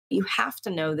You have to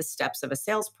know the steps of a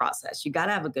sales process. You got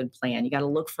to have a good plan. You got to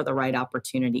look for the right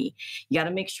opportunity. You got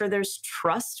to make sure there's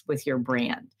trust with your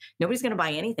brand. Nobody's going to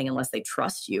buy anything unless they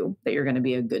trust you, that you're going to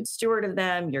be a good steward of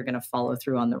them. You're going to follow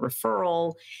through on the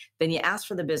referral. Then you ask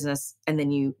for the business, and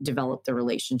then you develop the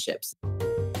relationships.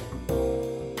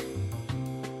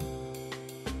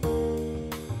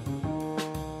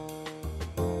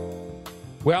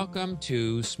 Welcome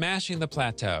to Smashing the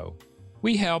Plateau.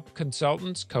 We help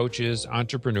consultants, coaches,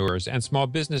 entrepreneurs, and small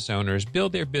business owners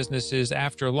build their businesses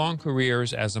after long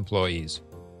careers as employees.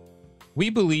 We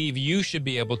believe you should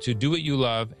be able to do what you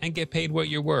love and get paid what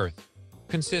you're worth,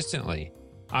 consistently.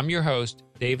 I'm your host,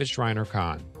 David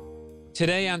Shriner-Cahn.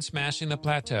 Today on Smashing the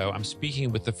Plateau, I'm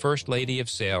speaking with the First Lady of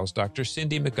Sales, Dr.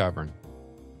 Cindy McGovern.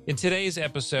 In today's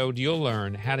episode, you'll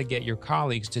learn how to get your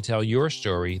colleagues to tell your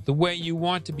story the way you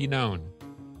want to be known.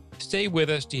 Stay with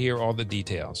us to hear all the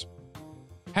details.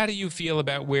 How do you feel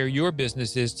about where your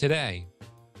business is today?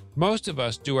 Most of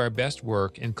us do our best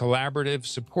work in collaborative,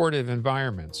 supportive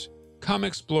environments. Come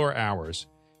explore ours.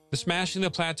 The Smashing the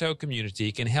Plateau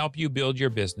community can help you build your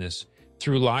business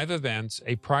through live events,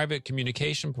 a private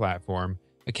communication platform,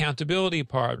 accountability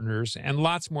partners, and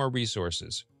lots more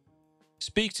resources.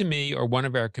 Speak to me or one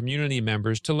of our community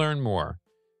members to learn more.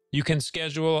 You can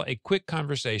schedule a quick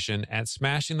conversation at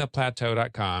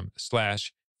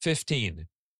smashingtheplateau.com/15.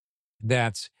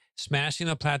 That's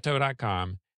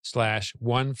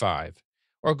smashingtheplateau.com/15.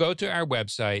 Or go to our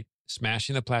website,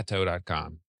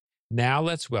 smashingtheplateau.com. Now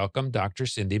let's welcome Dr.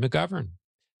 Cindy McGovern.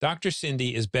 Dr.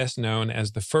 Cindy is best known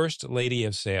as the First Lady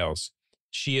of Sales.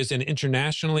 She is an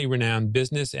internationally renowned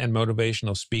business and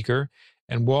motivational speaker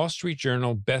and Wall Street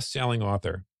Journal best-selling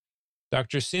author.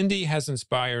 Dr. Cindy has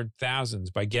inspired thousands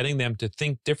by getting them to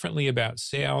think differently about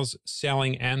sales,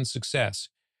 selling, and success,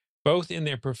 both in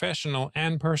their professional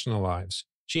and personal lives.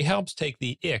 She helps take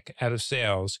the ick out of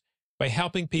sales by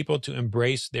helping people to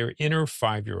embrace their inner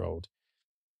 5-year-old.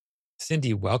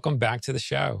 Cindy, welcome back to the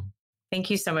show. Thank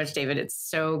you so much, David. It's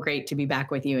so great to be back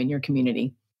with you in your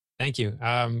community. Thank you.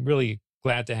 I'm really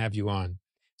glad to have you on.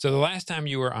 So the last time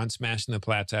you were on Smashing the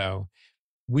Plateau,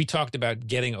 we talked about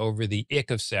getting over the ick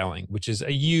of selling, which is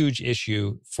a huge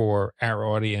issue for our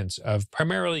audience of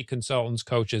primarily consultants,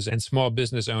 coaches, and small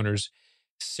business owners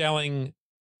selling.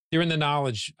 They're in a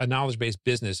knowledge-based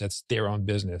business. That's their own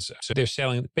business. So they're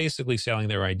basically selling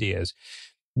their ideas.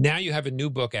 Now you have a new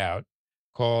book out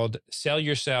called Sell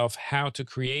Yourself: How to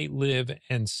Create, Live,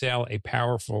 and Sell a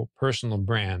Powerful Personal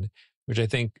Brand, which I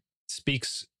think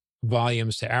speaks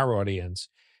volumes to our audience.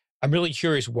 I'm really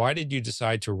curious, why did you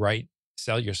decide to write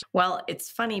Sell Yourself? Well,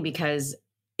 it's funny because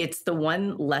it's the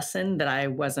one lesson that I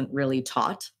wasn't really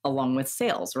taught along with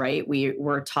sales, right? We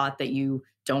were taught that you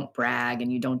don't brag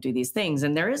and you don't do these things.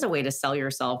 And there is a way to sell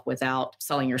yourself without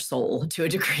selling your soul to a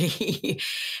degree.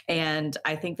 And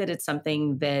I think that it's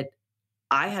something that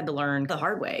I had to learn the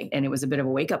hard way. And it was a bit of a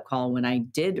wake-up call when I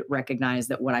did recognize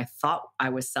that what I thought I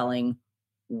was selling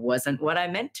wasn't what I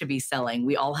meant to be selling.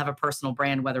 We all have a personal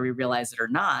brand, whether we realize it or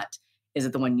not. Is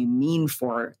it the one you mean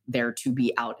for there to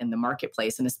be out in the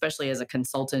marketplace? And especially as a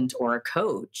consultant or a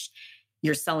coach,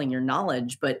 you're selling your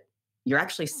knowledge, but you're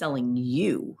actually selling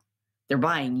you. They're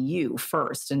buying you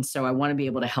first. And so I want to be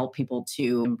able to help people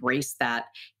to embrace that,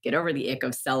 get over the ick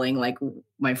of selling, like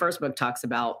my first book talks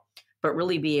about, but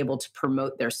really be able to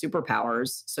promote their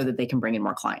superpowers so that they can bring in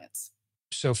more clients.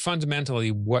 So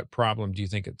fundamentally, what problem do you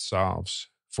think it solves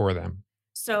for them?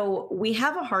 So we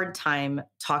have a hard time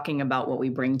talking about what we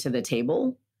bring to the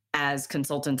table as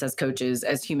consultants, as coaches,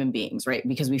 as human beings, right?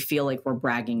 Because we feel like we're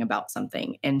bragging about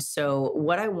something. And so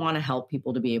what I want to help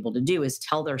people to be able to do is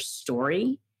tell their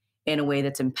story in a way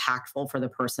that's impactful for the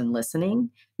person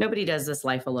listening. Nobody does this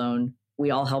life alone.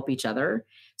 We all help each other.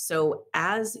 So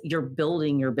as you're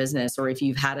building your business, or if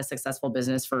you've had a successful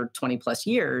business for 20 plus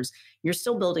years, you're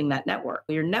still building that network.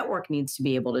 Your network needs to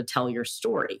be able to tell your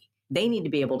story. They need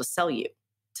to be able to sell you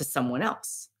to someone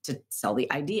else, to sell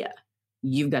the idea.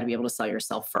 You've got to be able to sell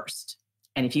yourself first.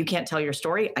 And if you can't tell your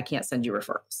story, I can't send you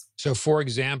referrals. So for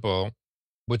example,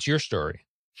 what's your story?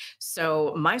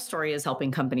 So my story is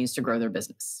helping companies to grow their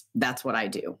business. That's what I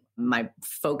do. My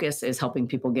focus is helping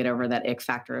people get over that ick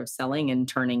factor of selling and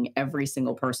turning every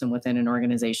single person within an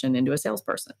organization into a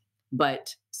salesperson.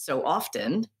 But so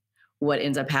often, what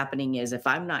ends up happening is if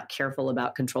I'm not careful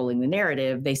about controlling the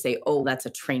narrative, they say, oh, that's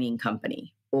a training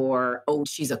company, or, oh,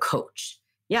 she's a coach.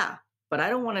 Yeah, but I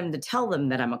don't want them to tell them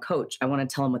that I'm a coach. I want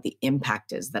to tell them what the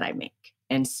impact is that I make.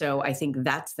 And so I think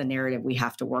that's the narrative we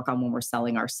have to work on when we're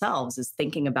selling ourselves, is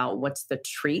thinking about what's the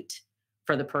treat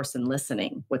for the person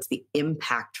listening, what's the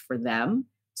impact for them,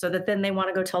 so that then they want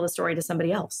to go tell the story to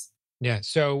somebody else. Yeah.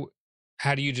 So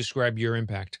How do you describe your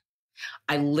impact?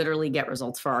 I literally get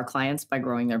results for our clients by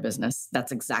growing their business.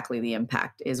 That's exactly the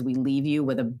impact is we leave you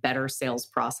with a better sales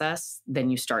process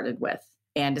than you started with.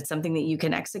 And it's something that you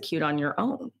can execute on your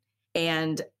own.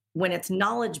 And when it's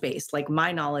knowledge based, like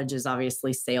my knowledge is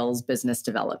obviously sales, business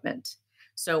development.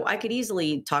 So I could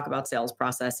easily talk about sales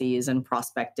processes and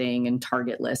prospecting and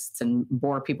target lists and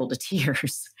bore people to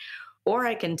tears. Or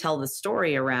I can tell the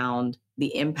story around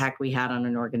the impact we had on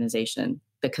an organization,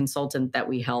 the consultant that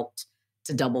we helped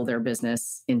to double their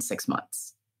business in 6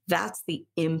 months. That's the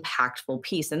impactful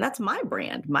piece. And that's my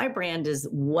brand. My brand is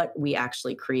what we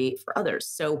actually create for others.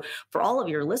 So, for all of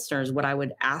your listeners, what I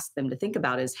would ask them to think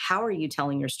about is how are you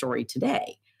telling your story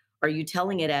today? Are you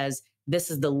telling it as this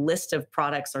is the list of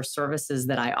products or services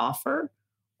that I offer,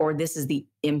 or this is the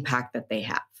impact that they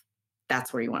have?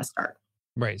 That's where you want to start.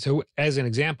 Right. So, as an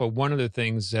example, one of the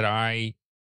things that I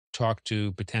talk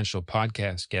to potential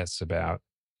podcast guests about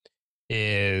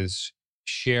is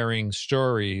sharing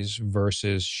stories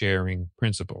versus sharing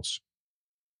principles.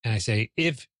 And I say,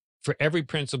 if for every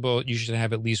principle, you should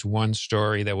have at least one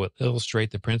story that will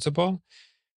illustrate the principle.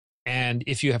 And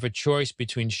if you have a choice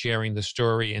between sharing the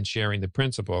story and sharing the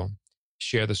principle,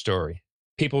 share the story.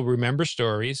 People remember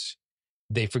stories,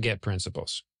 they forget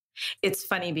principles. It's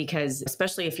funny because,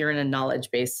 especially if you're in a knowledge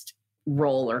based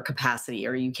role or capacity,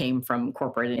 or you came from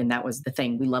corporate and that was the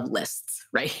thing, we love lists,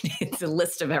 right? It's a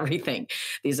list of everything.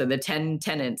 These are the 10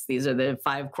 tenets, these are the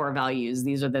 5 core values,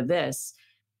 these are the this.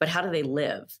 But how do they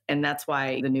live? And that's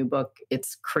why the new book,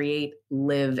 it's Create,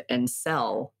 Live, and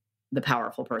Sell the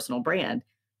Powerful Personal Brand.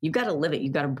 You've got to live it.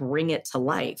 You've got to bring it to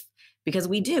life because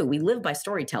we do. We live by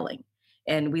storytelling.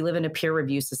 And we live in a peer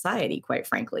review society, quite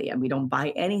frankly, and we don't buy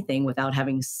anything without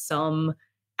having some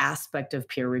aspect of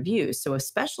peer review. So,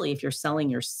 especially if you're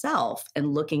selling yourself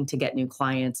and looking to get new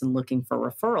clients and looking for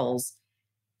referrals,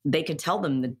 they could tell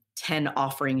them the 10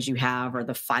 offerings you have or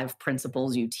the 5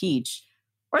 principles you teach,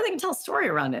 or they can tell a story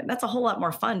around it. And that's a whole lot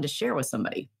more fun to share with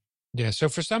somebody. Yeah. So,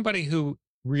 for somebody who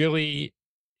really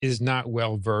is not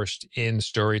well versed in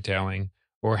storytelling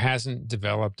or hasn't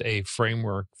developed a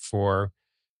framework for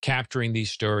capturing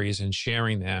these stories and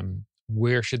sharing them,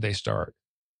 where should they start?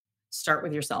 Start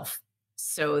with yourself.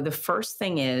 So the first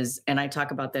thing is, and I talk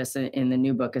about this in the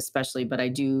new book especially, but I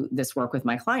do this work with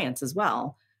my clients as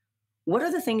well. What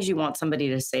are the things you want somebody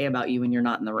to say about you when you're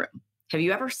not in the room? Have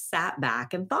you ever sat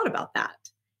back and thought about that?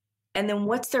 And then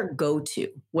what's their go-to?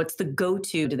 What's the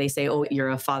go-to? Do they say, oh, you're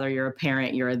a father, you're a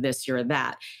parent, you're a this, you're a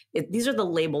that? These are the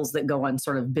labels that go on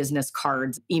sort of business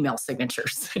cards, email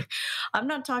signatures. I'm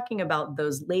not talking about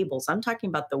those labels. I'm talking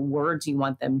about the words you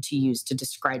want them to use to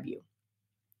describe you.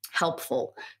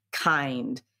 Helpful,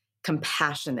 kind,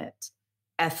 compassionate,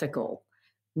 ethical.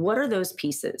 What are those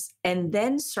pieces? And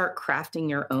then start crafting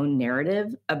your own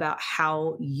narrative about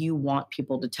how you want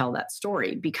people to tell that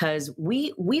story. Because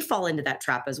we fall into that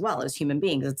trap as well as human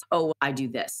beings. It's, oh, I do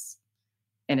this.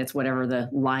 And it's whatever the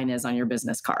line is on your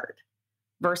business card.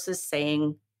 Versus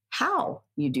saying how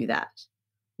you do that.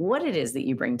 What it is that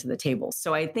you bring to the table.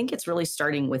 So I think it's really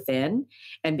starting within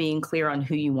and being clear on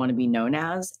who you want to be known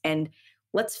as. And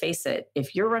let's face it,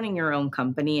 if you're running your own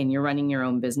company and you're running your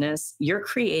own business, you're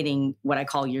creating what I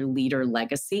call your leader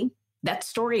legacy. That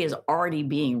story is already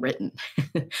being written.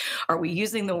 Are we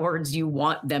using the words you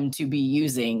want them to be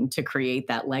using to create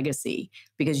that legacy?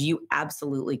 Because you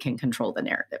absolutely can control the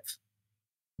narrative.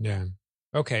 Yeah.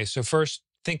 Okay. So, first,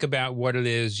 think about what it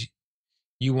is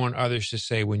you want others to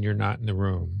say when you're not in the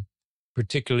room,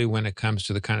 particularly when it comes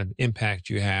to the kind of impact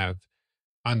you have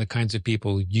on the kinds of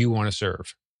people you want to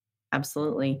serve.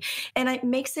 Absolutely. And it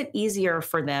makes it easier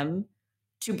for them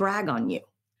to brag on you.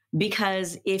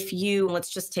 Because if you, let's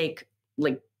just take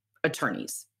like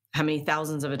attorneys, how many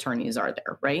thousands of attorneys are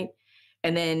there, right?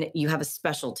 And then you have a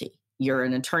specialty. You're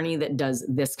an attorney that does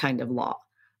this kind of law.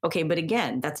 Okay, but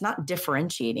again, that's not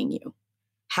differentiating you.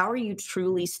 How are you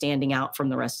truly standing out from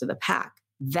the rest of the pack?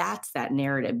 That's that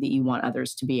narrative that you want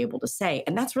others to be able to say.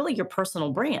 And that's really your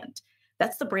personal brand.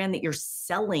 That's the brand that you're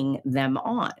selling them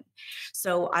on.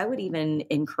 So I would even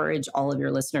encourage all of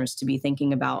your listeners to be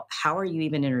thinking about how are you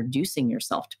even introducing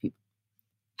yourself to people?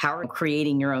 How are you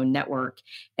creating your own network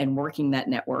and working that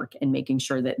network and making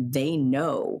sure that they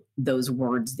know those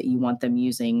words that you want them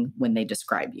using when they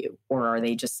describe you? Or are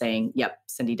they just saying, yep,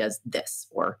 Cindy does this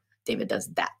or David does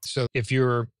that? So, if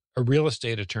you're a real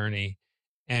estate attorney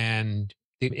and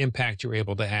the impact you're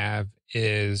able to have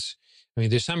is, I mean,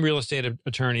 there's some real estate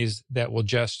attorneys that will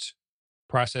just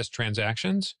process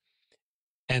transactions,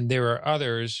 and there are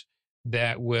others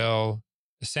that will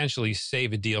essentially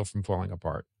save a deal from falling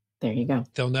apart. There you go.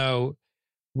 They'll know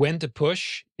when to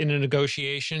push in a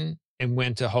negotiation and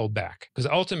when to hold back. Because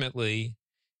ultimately,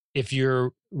 if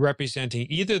you're representing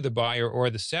either the buyer or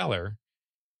the seller,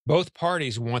 both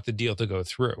parties want the deal to go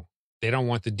through. They don't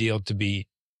want the deal to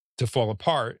fall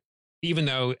apart, even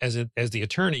though as the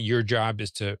attorney, your job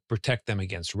is to protect them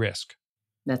against risk.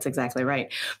 That's exactly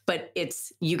right. But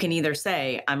you can either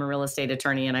say, I'm a real estate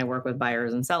attorney and I work with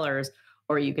buyers and sellers,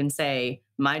 or you can say,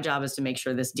 my job is to make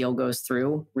sure this deal goes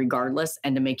through regardless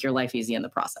and to make your life easy in the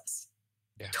process.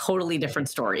 Yeah. Totally different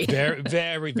story. Very,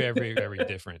 very, very, very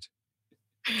different.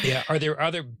 Yeah. Are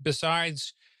there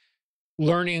besides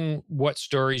learning what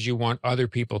stories you want other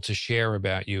people to share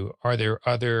about you, are there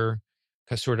other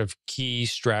sort of key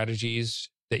strategies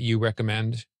that you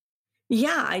recommend?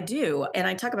 Yeah, I do. And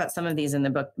I talk about some of these in the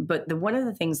book. But one of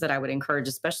the things that I would encourage,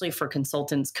 especially for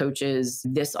consultants, coaches,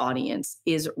 this audience,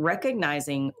 is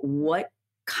recognizing what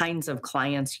kinds of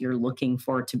clients you're looking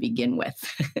for to begin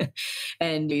with.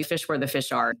 And you fish where the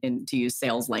fish are, and to use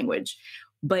sales language.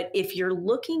 But if you're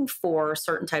looking for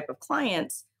certain type of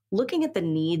clients, looking at the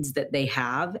needs that they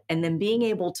have and then being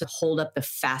able to hold up the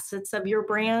facets of your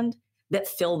brand that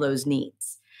fill those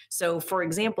needs. So, for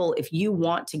example, if you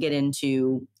want to get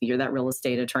into, you're that real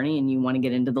estate attorney and you want to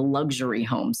get into the luxury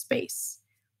home space,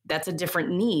 that's a different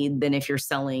need than if you're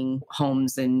selling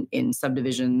homes in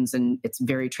subdivisions and it's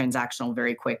very transactional,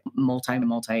 very quick,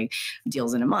 multi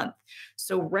deals in a month.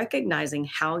 So recognizing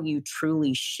how you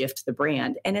truly shift the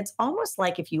brand. And it's almost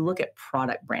like if you look at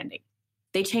product branding,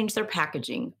 they changed their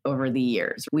packaging over the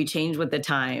years. We changed with the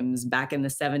times. Back in the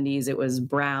 70s, it was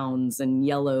browns and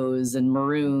yellows and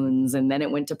maroons. And then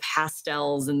it went to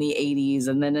pastels in the 80s.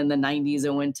 And then in the 90s,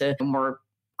 it went to more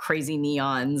crazy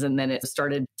neons. And then it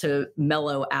started to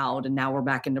mellow out. And now we're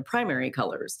back into primary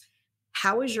colors.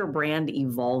 How is your brand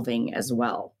evolving as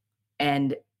well?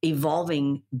 And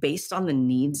evolving based on the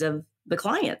needs of the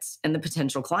clients and the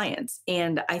potential clients.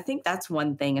 And I think that's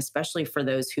one thing, especially for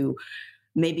those who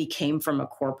maybe came from a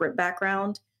corporate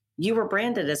background, you were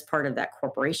branded as part of that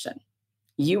corporation.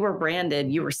 You were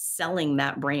branded, you were selling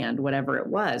that brand, whatever it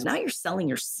was. Now you're selling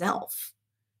yourself.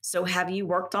 So have you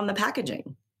worked on the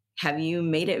packaging? Have you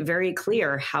made it very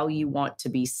clear how you want to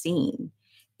be seen?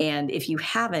 And if you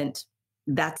haven't,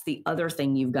 that's the other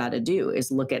thing you've got to do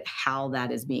is look at how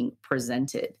that is being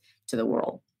presented to the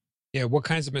world. Yeah. What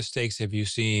kinds of mistakes have you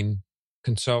seen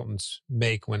consultants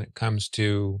make when it comes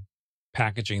to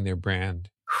packaging their brand?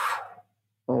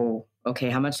 Oh, okay.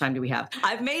 How much time do we have?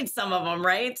 I've made some of them,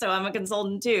 right? So I'm a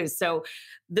consultant too. So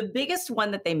the biggest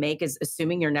one that they make is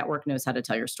assuming your network knows how to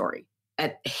tell your story.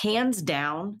 Hands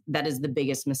down, that is the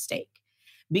biggest mistake.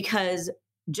 Because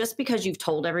just because you've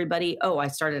told everybody, oh, I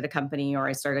started a company or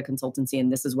I started a consultancy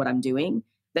and this is what I'm doing,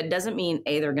 that doesn't mean,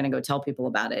 A, they're going to go tell people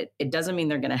about it. It doesn't mean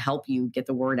they're going to help you get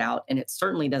the word out. And it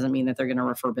certainly doesn't mean that they're going to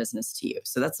refer business to you.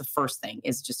 So that's the first thing,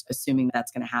 is just assuming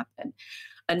that's going to happen.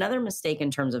 Another mistake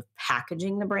in terms of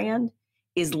packaging the brand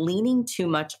is leaning too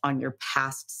much on your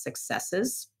past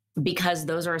successes, because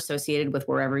those are associated with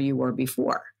wherever you were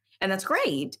before. And that's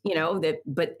great,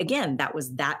 but again, that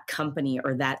was that company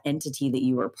or that entity that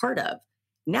you were part of.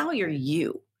 Now you're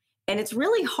you. And it's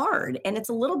really hard and it's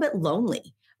a little bit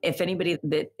lonely. If anybody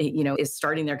that, is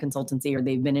starting their consultancy or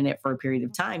they've been in it for a period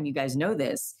of time, you guys know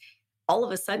this. All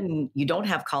of a sudden, you don't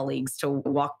have colleagues to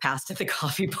walk past at the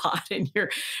coffee pot and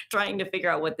you're trying to figure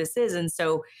out what this is. And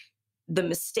so the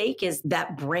mistake is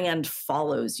that brand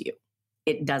follows you.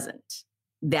 It doesn't.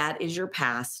 That is your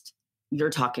past. You're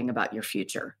talking about your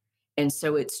future. And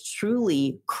so it's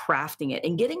truly crafting it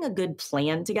and getting a good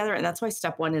plan together. And that's why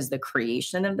step one is the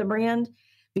creation of the brand,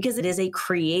 because it is a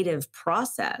creative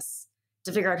process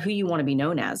to figure out who you want to be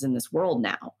known as in this world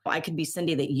now. I could be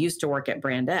Cindy that used to work at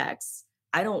brand X.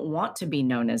 I don't want to be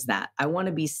known as that. I want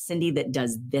to be Cindy that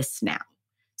does this now.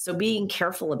 So being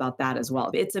careful about that as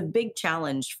well. It's a big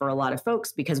challenge for a lot of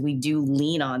folks because we do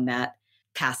lean on that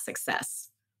past success,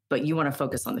 but you want to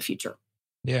focus on the future.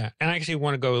 Yeah. And I actually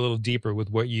want to go a little deeper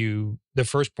with the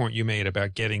first point you made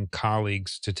about getting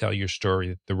colleagues to tell your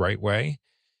story the right way.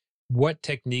 What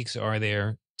techniques are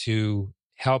there to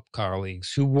help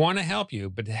colleagues who want to help you,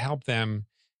 but to help them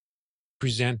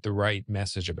present the right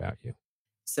message about you?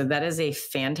 So that is a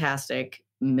fantastic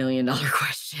 $1 million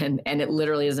question. And it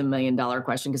literally is a $1 million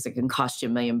question because it can cost you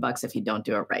 $1 million if you don't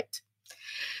do it right.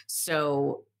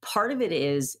 So part of it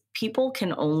is people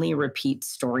can only repeat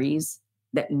stories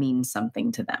that mean something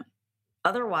to them.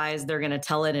 Otherwise, they're going to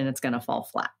tell it and it's going to fall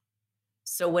flat.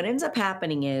 So what ends up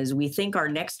happening is we think our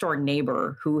next door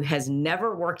neighbor who has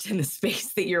never worked in the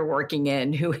space that you're working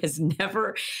in, who has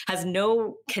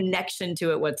no connection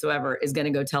to it whatsoever, is going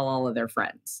to go tell all of their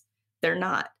friends. They're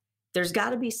not. There's got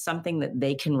to be something that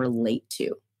they can relate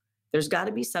to. There's got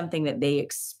to be something that they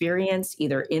experience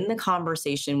either in the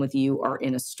conversation with you or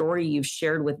in a story you've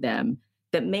shared with them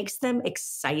that makes them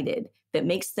excited, that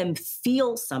makes them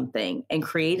feel something and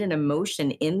create an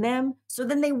emotion in them. So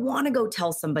then they want to go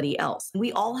tell somebody else.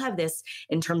 We all have this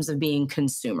in terms of being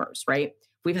consumers, right?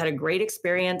 We've had a great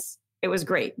experience. It was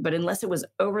great. But unless it was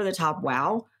over the top,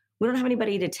 wow, we don't have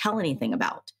anybody to tell anything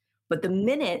about. But the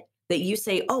minute that you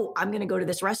say, oh, I'm going to go to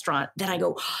this restaurant, then I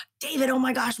go, David, oh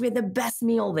my gosh, we had the best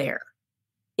meal there.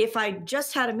 If I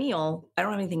just had a meal, I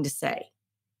don't have anything to say.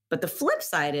 But the flip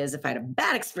side is if I had a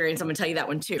bad experience, I'm going to tell you that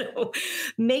one too. So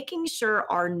making sure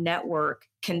our network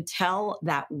can tell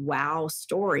that wow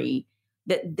story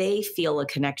that they feel a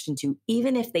connection to,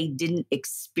 even if they didn't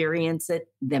experience it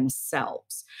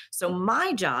themselves. So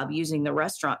my job using the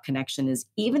restaurant connection is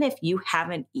even if you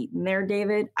haven't eaten there,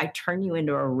 David, I turn you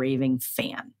into a raving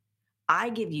fan. I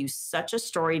give you such a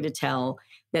story to tell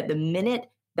that the minute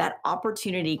that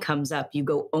opportunity comes up, you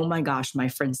go, oh my gosh, my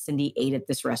friend Cindy ate at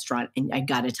this restaurant and I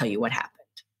got to tell you what happened.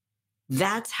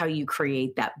 That's how you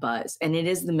create that buzz. And it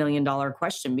is the $1 million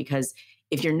question, because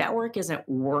if your network isn't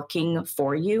working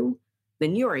for you,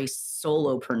 then you're a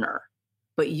solopreneur,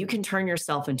 but you can turn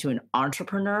yourself into an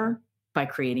entrepreneur by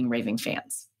creating raving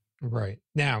fans. Right.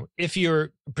 Now, if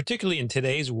you're particularly in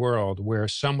today's world where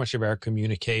so much of our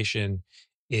communication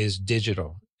is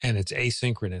digital and it's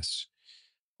asynchronous,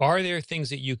 are there things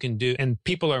that you can do? And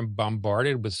people are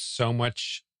bombarded with so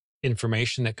much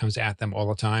information that comes at them all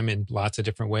the time in lots of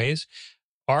different ways.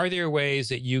 Are there ways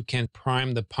that you can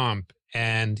prime the pump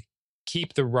and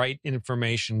keep the right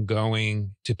information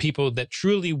going to people that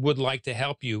truly would like to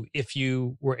help you if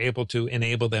you were able to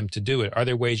enable them to do it? Are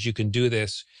there ways you can do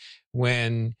this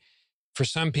when, for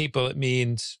some people, it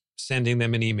means sending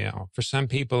them an email? For some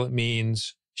people, it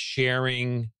means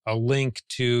sharing a link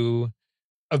to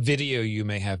a video you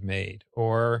may have made,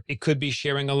 or it could be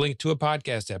sharing a link to a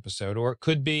podcast episode, or it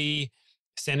could be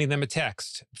sending them a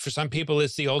text. For some people,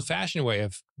 it's the old-fashioned way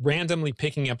of randomly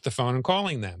picking up the phone and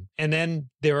calling them. And then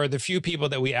there are the few people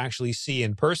that we actually see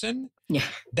in person. Yeah.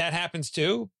 That happens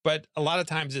too, but a lot of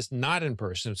times it's not in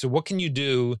person. So what can you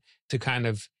do to kind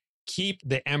of keep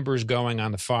the embers going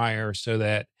on the fire so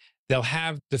that they'll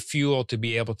have the fuel to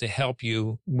be able to help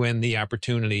you when the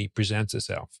opportunity presents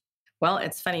itself? Well,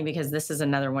 it's funny because this is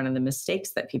another one of the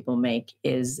mistakes that people make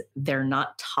is they're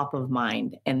not top of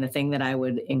mind. And the thing that I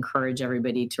would encourage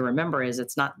everybody to remember is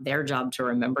it's not their job to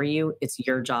remember you. It's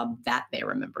your job that they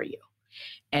remember you.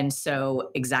 And so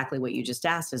exactly what you just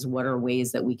asked is what are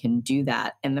ways that we can do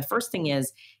that? And the first thing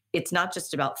is it's not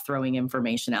just about throwing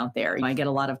information out there. I get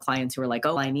a lot of clients who are like,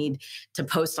 oh, I need to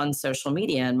post on social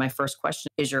media. And my first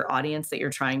question is your audience that you're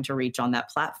trying to reach on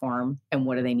that platform, and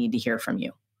what do they need to hear from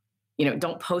you?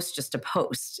 Don't post just to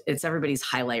post. It's everybody's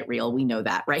highlight reel. We know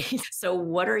that, right? So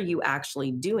what are you actually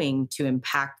doing to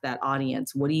impact that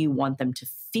audience? What do you want them to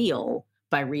feel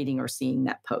by reading or seeing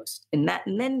that post? And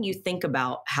then you think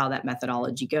about how that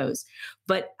methodology goes.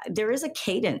 But there is a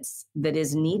cadence that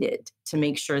is needed to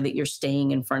make sure that you're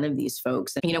staying in front of these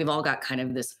folks. And, we've all got kind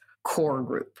of this core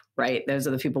group, right? Those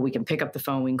are the people we can pick up the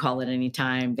phone, we can call at any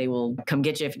time. They will come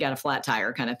get you if you got a flat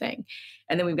tire kind of thing.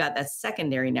 And then we've got that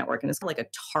secondary network, and it's like a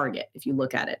target if you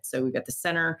look at it. So we've got the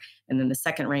center, and then the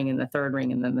second ring, and the third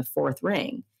ring, and then the fourth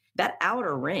ring. That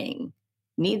outer ring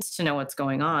needs to know what's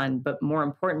going on, but more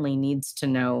importantly, needs to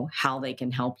know how they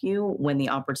can help you when the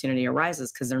opportunity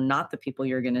arises, because they're not the people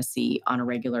you're going to see on a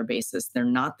regular basis. They're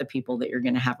not the people that you're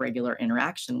going to have regular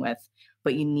interaction with,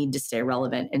 but you need to stay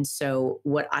relevant. And so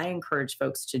what I encourage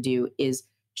folks to do is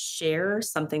share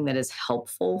something that is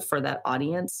helpful for that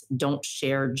audience. Don't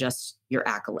share just your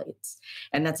accolades.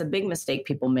 And that's a big mistake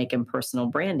people make in personal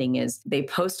branding is they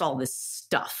post all this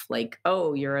stuff like,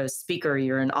 oh, you're a speaker,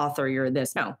 you're an author, you're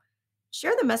this. No,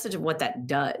 share the message of what that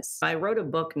does. I wrote a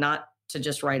book not to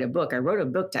just write a book. I wrote a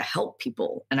book to help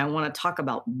people. And I want to talk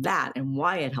about that and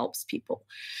why it helps people.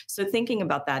 So thinking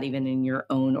about that even in your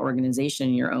own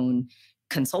organization, your own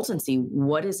consultancy,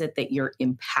 what is it that you're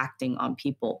impacting on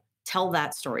people? Tell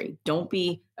that story. Don't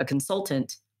be a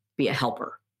consultant, be a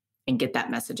helper and get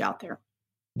that message out there.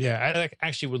 Yeah, I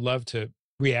actually would love to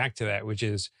react to that, which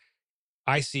is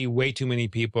I see way too many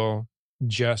people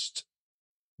just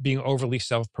being overly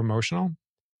self-promotional,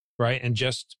 right? And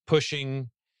just pushing,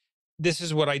 this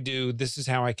is what I do, this is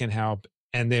how I can help.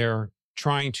 And they're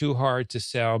trying too hard to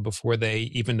sell before they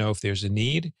even know if there's a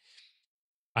need.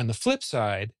 On the flip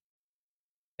side,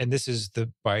 and this is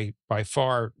by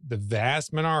far the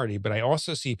vast minority, but I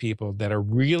also see people that are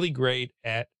really great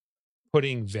at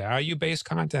putting value-based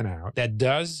content out that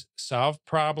does solve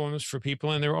problems for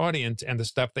people in their audience, and the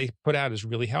stuff they put out is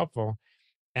really helpful.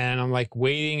 And I'm like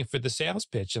waiting for the sales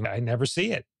pitch and I never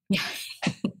see it. Yeah.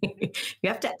 You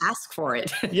have to ask for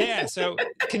it. Yeah. So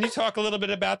can you talk a little bit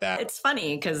about that? It's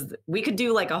funny because we could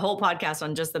do like a whole podcast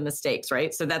on just the mistakes,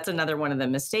 right? So that's another one of the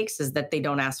mistakes is that they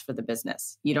don't ask for the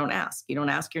business. You don't ask. You don't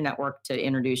ask your network to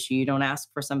introduce you. You don't ask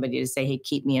for somebody to say, hey,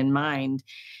 keep me in mind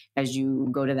as you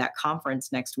go to that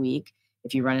conference next week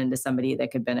if you run into somebody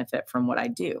that could benefit from what I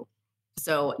do.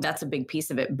 So that's a big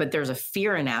piece of it. But there's a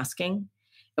fear in asking.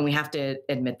 And we have to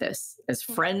admit this. As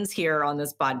friends here on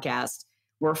this podcast,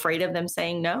 we're afraid of them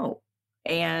saying no.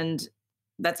 And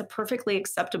that's a perfectly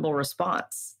acceptable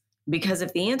response. Because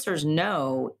if the answer is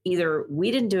no, either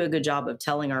we didn't do a good job of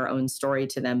telling our own story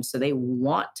to them, so they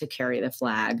want to carry the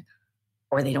flag,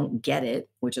 or they don't get it,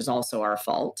 which is also our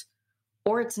fault,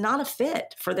 or it's not a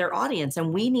fit for their audience.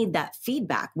 And we need that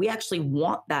feedback. We actually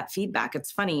want that feedback.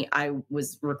 It's funny. I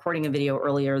was recording a video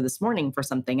earlier this morning for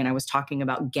something, and I was talking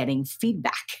about getting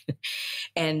feedback.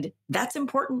 And that's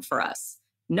important for us.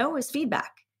 No is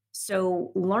feedback.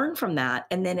 So learn from that.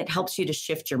 And then it helps you to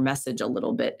shift your message a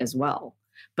little bit as well.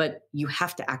 But you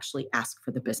have to actually ask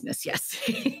for the business. Yes.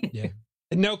 Yeah.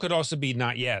 And no could also be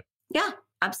not yet. Yeah,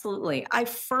 absolutely. I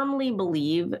firmly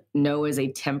believe no is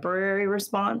a temporary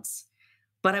response,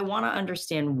 but I want to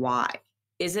understand why.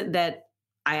 Is it that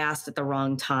I asked at the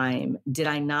wrong time? Did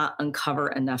I not uncover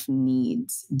enough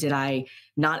needs? Did I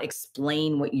not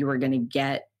explain what you were going to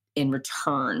get in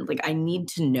return? Like, I need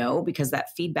to know, because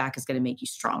that feedback is going to make you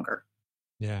stronger.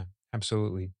 Yeah,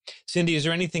 absolutely. Cindy, is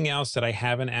there anything else that I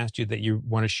haven't asked you that you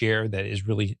want to share that is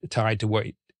really tied to what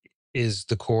is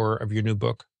the core of your new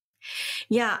book?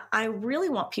 Yeah, I really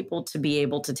want people to be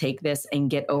able to take this and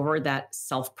get over that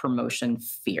self-promotion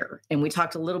fear. And we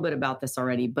talked a little bit about this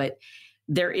already, but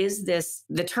there is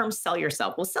the term sell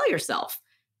yourself. Well, sell yourself.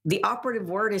 The operative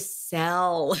word is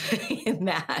sell in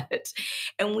that.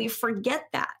 And we forget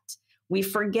that. We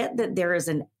forget that there is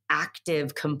an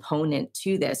active component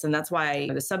to this. And that's why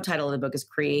the subtitle of the book is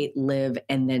Create, Live,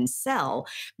 and Then Sell,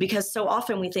 because so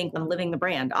often we think I'm living the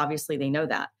brand. Obviously, they know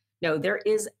that. No, there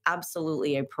is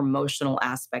absolutely a promotional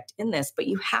aspect in this, but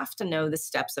you have to know the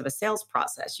steps of a sales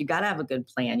process. You got to have a good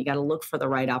plan. You got to look for the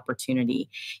right opportunity.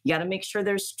 You got to make sure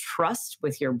there's trust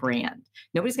with your brand.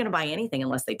 Nobody's going to buy anything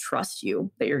unless they trust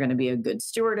you, that you're going to be a good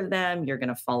steward of them. You're going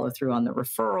to follow through on the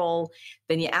referral.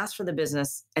 Then you ask for the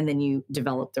business, and then you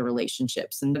develop the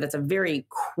relationships. And that's a very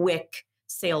quick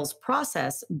sales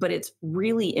process, but it's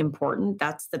really important.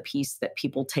 That's the piece that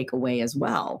people take away as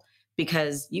well.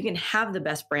 Because you can have the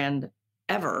best brand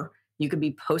ever. You could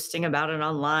be posting about it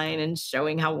online and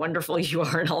showing how wonderful you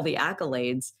are and all the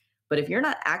accolades. But if you're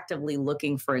not actively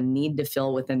looking for a need to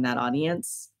fill within that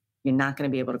audience, you're not going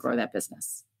to be able to grow that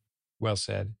business. Well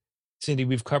said. Cindy,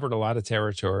 we've covered a lot of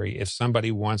territory. If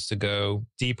somebody wants to go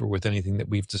deeper with anything that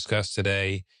we've discussed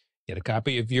today, get a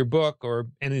copy of your book or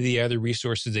any of the other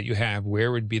resources that you have,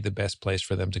 where would be the best place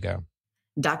for them to go?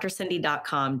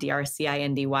 drcindy.com,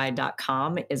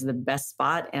 drcindy.com is the best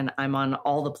spot. And I'm on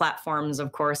all the platforms,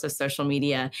 of course, of social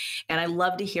media. And I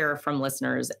love to hear from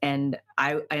listeners. And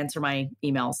I answer my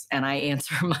emails and I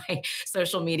answer my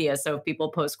social media. So if people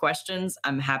post questions,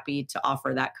 I'm happy to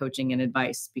offer that coaching and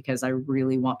advice, because I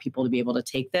really want people to be able to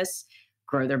take this,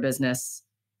 grow their business,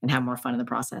 and have more fun in the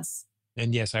process.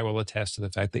 And yes, I will attest to the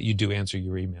fact that you do answer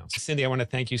your emails. Cindy, I want to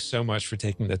thank you so much for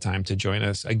taking the time to join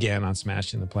us again on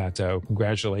Smashing the Plateau.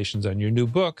 Congratulations on your new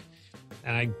book.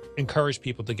 And I encourage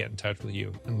people to get in touch with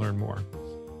you and learn more.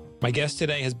 My guest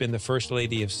today has been the First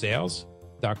Lady of Sales,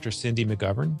 Dr. Cindy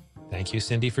McGovern. Thank you,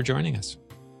 Cindy, for joining us.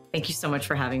 Thank you so much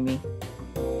for having me.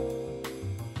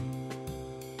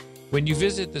 When you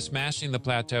visit the Smashing the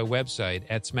Plateau website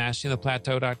at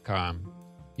smashingtheplateau.com,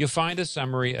 you'll find a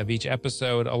summary of each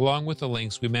episode along with the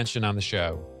links we mentioned on the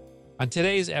show. On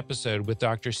today's episode with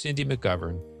Dr. Cindy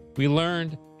McGovern, we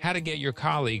learned how to get your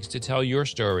colleagues to tell your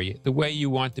story the way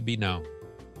you want to be known.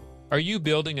 Are you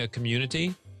building a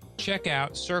community? Check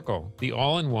out Circle, the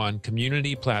all-in-one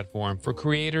community platform for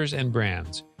creators and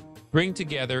brands. Bring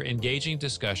together engaging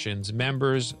discussions,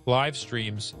 members, live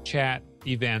streams, chat,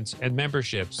 events, and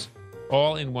memberships,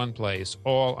 all in one place,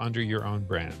 all under your own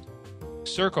brand.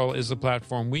 Circle is the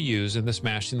platform we use in the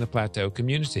Smashing the Plateau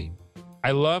community. I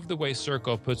love the way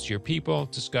Circle puts your people,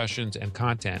 discussions, and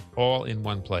content all in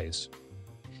one place.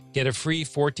 Get a free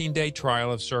 14-day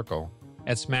trial of Circle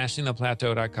at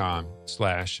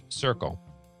smashingtheplateau.com/circle.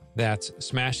 That's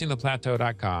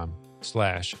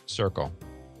smashingtheplateau.com/circle.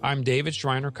 I'm David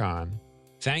Shriner-Cahn.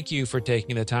 Thank you for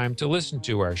taking the time to listen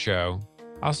to our show.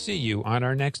 I'll see you on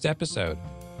our next episode.